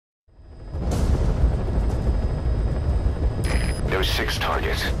There's 6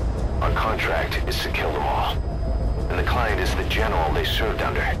 targets. Our contract is to kill them all. And the client is the general they served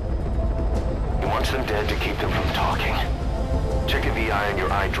under. He wants them dead to keep them from talking. Check a VI on your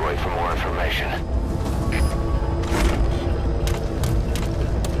iDroid for more information.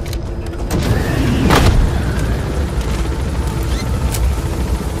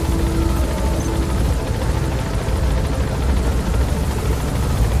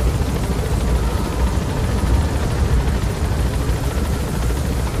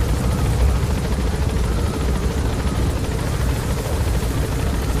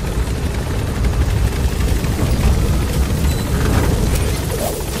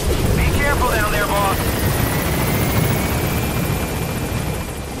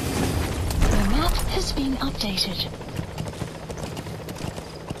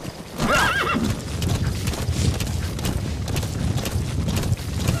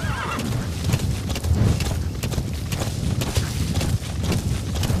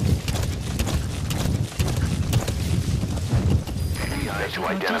 To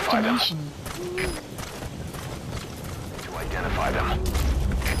identify them.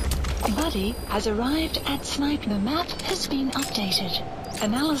 Buddy has arrived at Snipe. The map has been updated.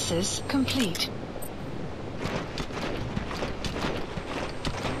 Analysis complete.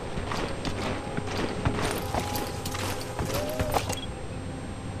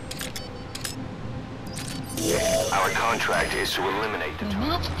 Our contract is to eliminate the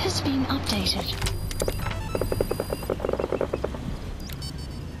map has been updated.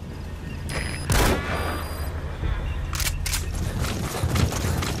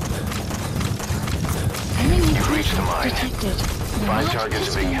 Reach the mine. Detected. 5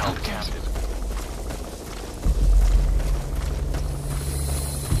 targets are being held captive.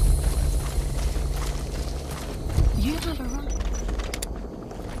 You have arrived.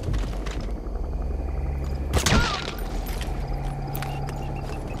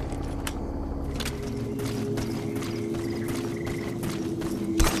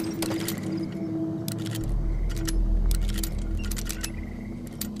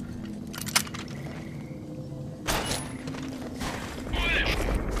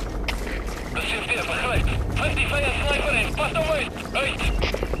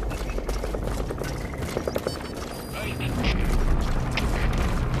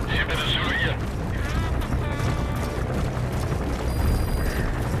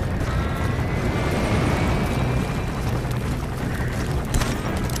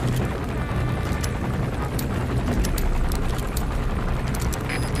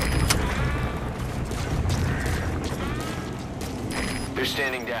 They're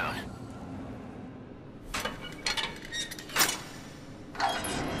standing down.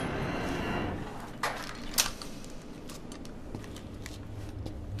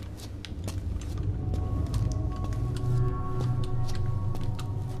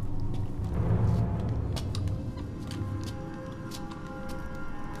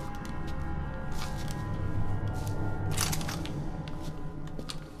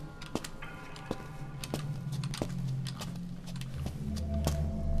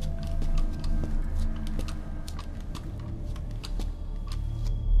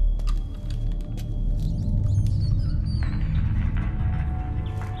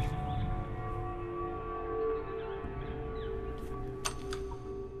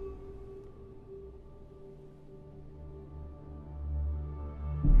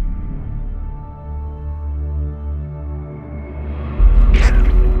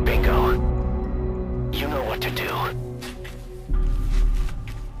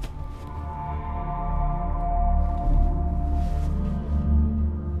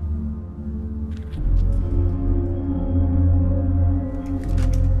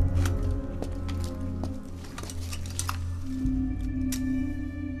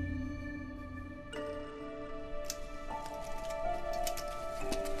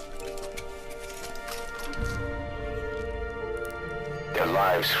 Their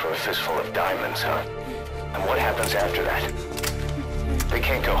lives for a fistful of diamonds, huh? And what happens after that? They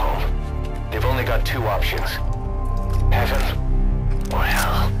can't go home. They've only got 2 options. Heaven or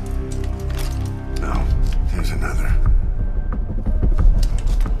hell. No, there's another.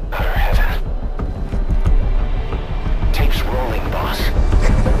 Utter heaven. Tape's rolling, boss.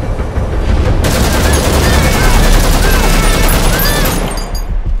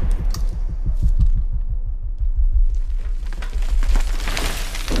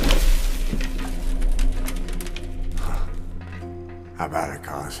 How about it,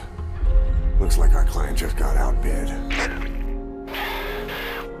 Cos? Looks like our client just got outbid.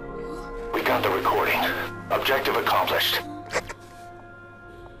 We got the recording. Objective accomplished.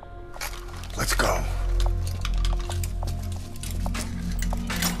 Let's go.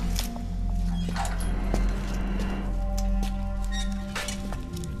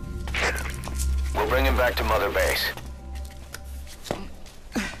 back to Mother Base.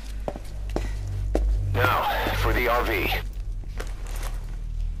 Now, for the RV.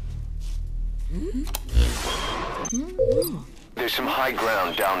 There's some high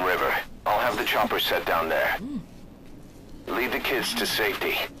ground downriver. I'll have the chopper set down there. Lead the kids to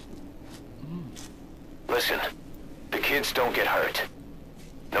safety. Listen, the kids don't get hurt.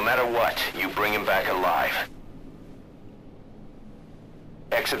 No matter what, you bring them back alive.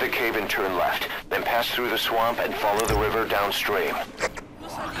 Exit the cave and turn left, then pass through the swamp and follow the river downstream.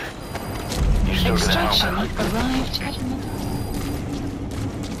 You still gonna Extraction help? arrived at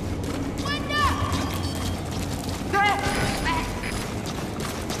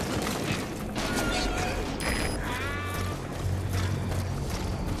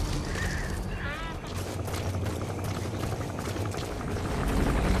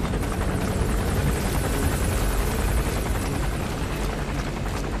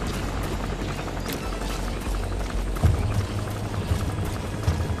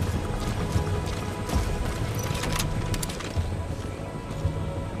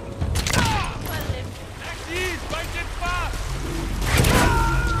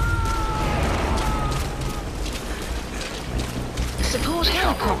support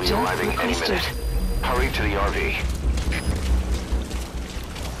Chopper will be helicopter arriving any requested. minute. Hurry to the RV.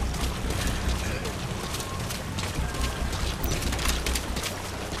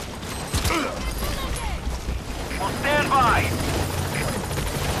 Well, stand by!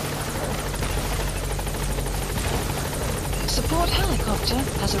 Support helicopter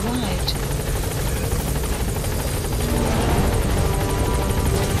has arrived.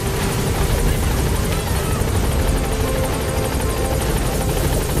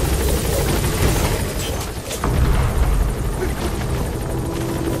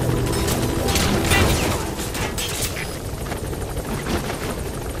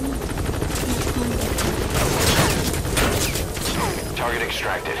 Target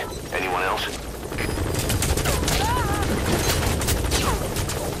extracted. Anyone else?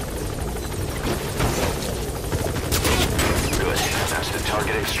 Good. That's the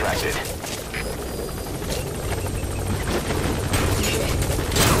target extracted.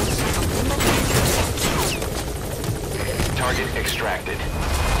 Target extracted.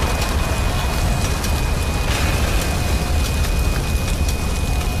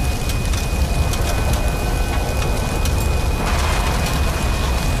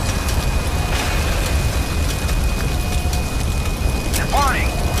 Departing!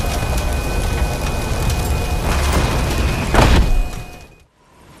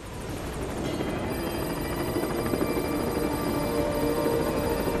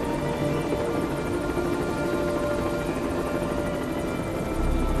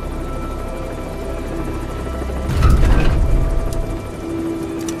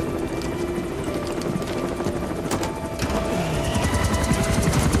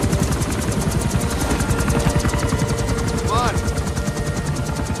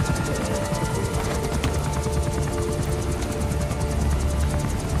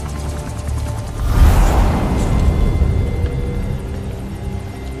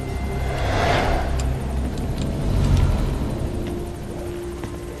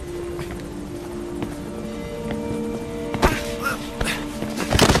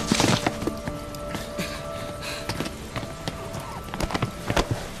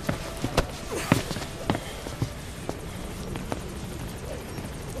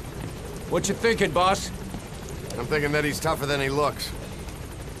 What you thinking, boss? I'm thinking that he's tougher than he looks.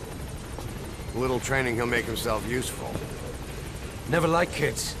 A little training, he'll make himself useful. Never like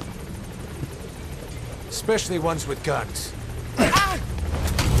kids. Especially ones with guns.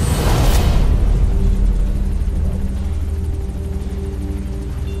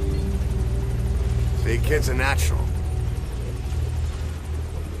 See, kid's a natural.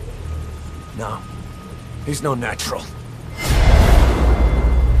 No. He's no natural.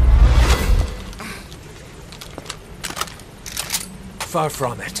 Far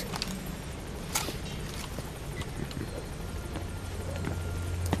from it.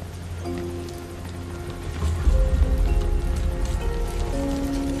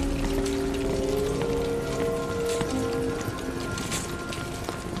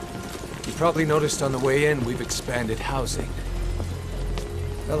 You probably noticed on the way in, we've expanded housing.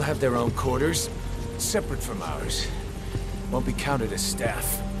 They'll have their own quarters, separate from ours. Won't be counted as staff.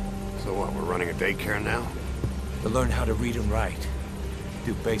 So what, we're running a daycare now? They'll learn how to read and write.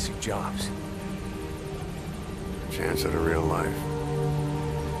 Do basic jobs. Chance at a real life.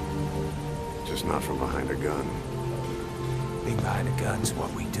 Just not from behind a gun. Being behind a gun's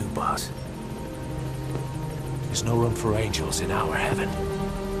what we do, boss. There's no room for angels in our heaven.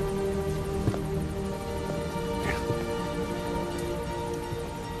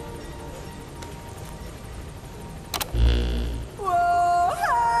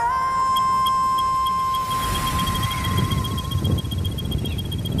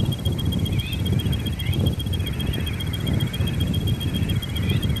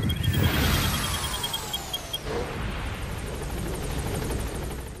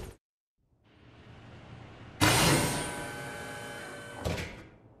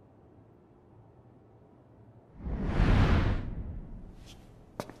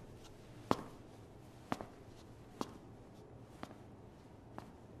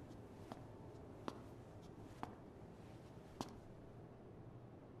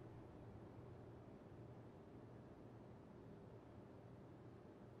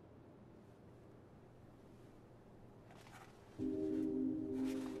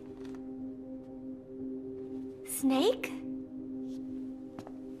 Snake?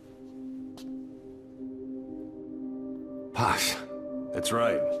 Posh, That's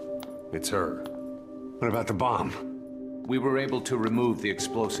right. It's her. what about the bomb? We were able to remove the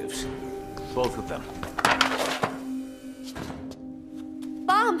explosives. Both of them.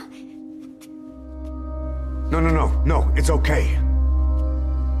 Bomb! No, it's okay.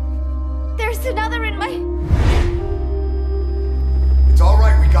 There's another in my... It's all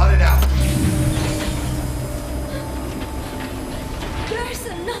right, we got it out. There's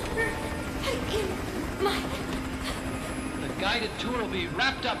another in my... The guided tour will be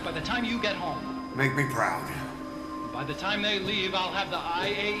wrapped up by the time you get home. Make me proud. By the time they leave, I'll have the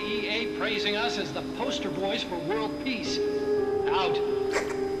IAEA praising us as the poster boys for world peace. Out.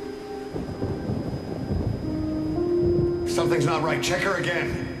 Something's not right. Check her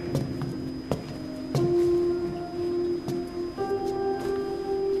again.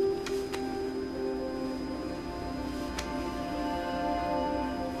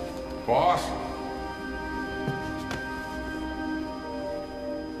 Boss?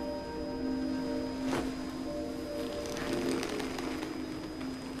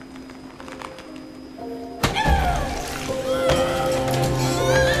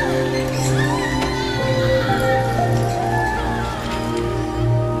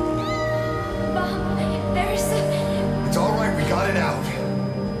 Bomb, there's... It's all right, we got it out.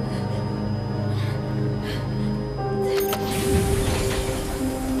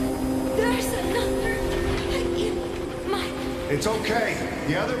 There's another in my... It's okay.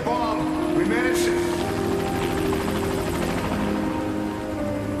 The other bomb, we managed it.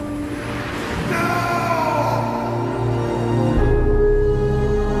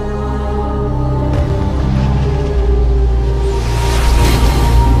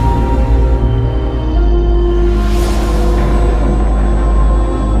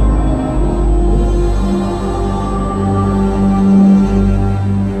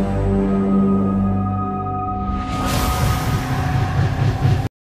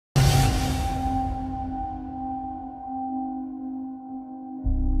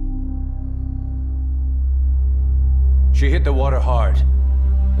 She hit the water hard,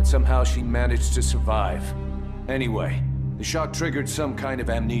 and somehow she managed to survive. Anyway, the shock triggered some kind of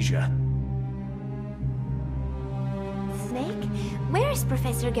amnesia. Snake? Where is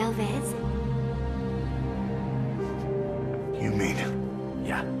Professor Galvez? You mean?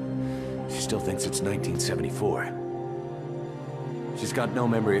 Yeah, she still thinks it's 1974. She's got no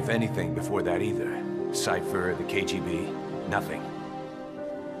memory of anything before that either. Cypher, the KGB, nothing.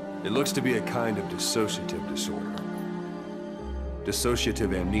 It looks to be a kind of dissociative disorder.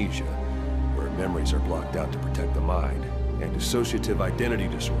 Dissociative amnesia, where memories are blocked out to protect the mind, and dissociative identity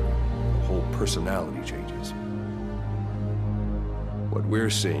disorder, the whole personality changes. What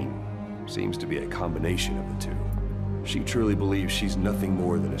we're seeing seems to be a combination of the two. She truly believes she's nothing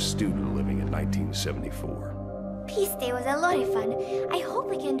more than a student living in 1974. Peace Day was a lot of fun. I hope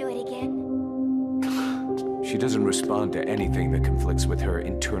we can do it again. She doesn't respond to anything that conflicts with her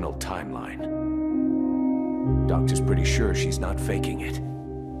internal timeline. Doctor's pretty sure she's not faking it.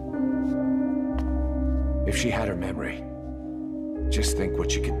 If she had her memory, just think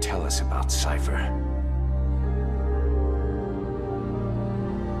what she could tell us about Cypher.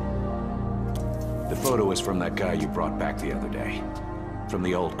 The photo is from that guy you brought back the other day. From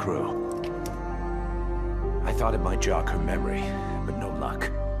the old crew. I thought it might jog her memory, but no luck.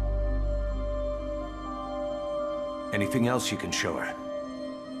 Anything else you can show her?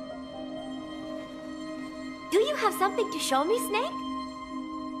 Do you have something to show me, Snake?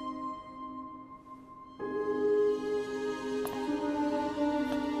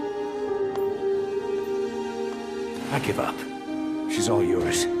 I give up. She's all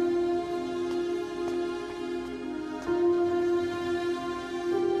yours.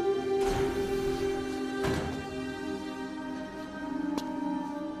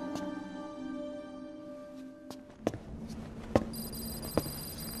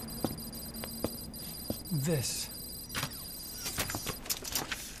 This.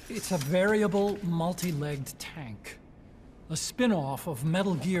 It's a variable, multi-legged tank. A spin-off of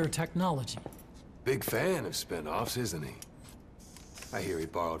Metal Gear technology. Big fan of spin-offs, isn't he? I hear he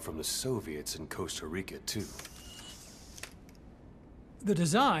borrowed from the Soviets in Costa Rica, too. The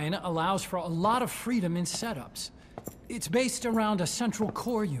design allows for a lot of freedom in setups. It's based around a central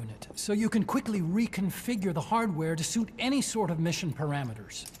core unit, so you can quickly reconfigure the hardware to suit any sort of mission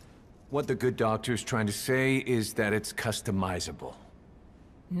parameters. What the good doctor's trying to say is that it's customizable.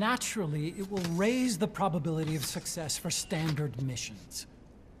 Naturally, it will raise the probability of success for standard missions.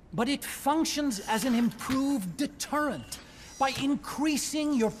 But it functions as an improved deterrent, by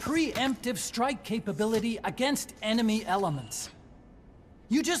increasing your preemptive strike capability against enemy elements.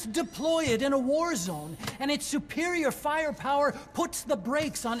 You just deploy it in a war zone, and its superior firepower puts the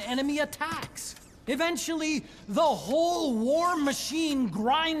brakes on enemy attacks. Eventually, the whole war machine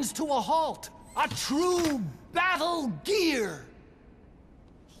grinds to a halt. A true battle gear!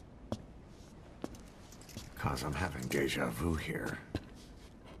 Cause I'm having deja vu here.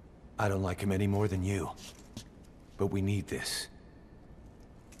 I don't like him any more than you. But we need this.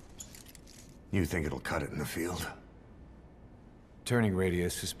 You think it'll cut it in the field? Turning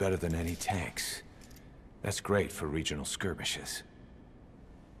radius is better than any tanks. That's great for regional skirmishes.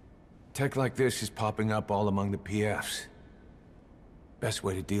 Tech like this is popping up all among the PFs. Best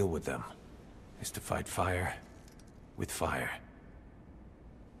way to deal with them is to fight fire with fire.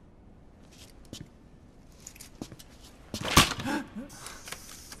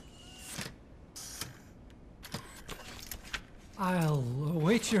 I'll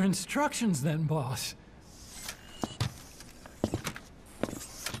await your instructions then, boss.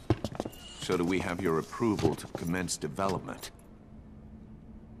 So do we have your approval to commence development?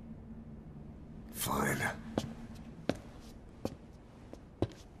 Fine.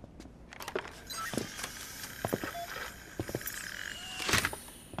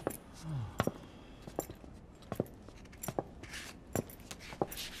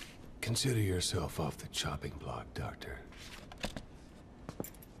 Consider yourself off the chopping block, Doctor.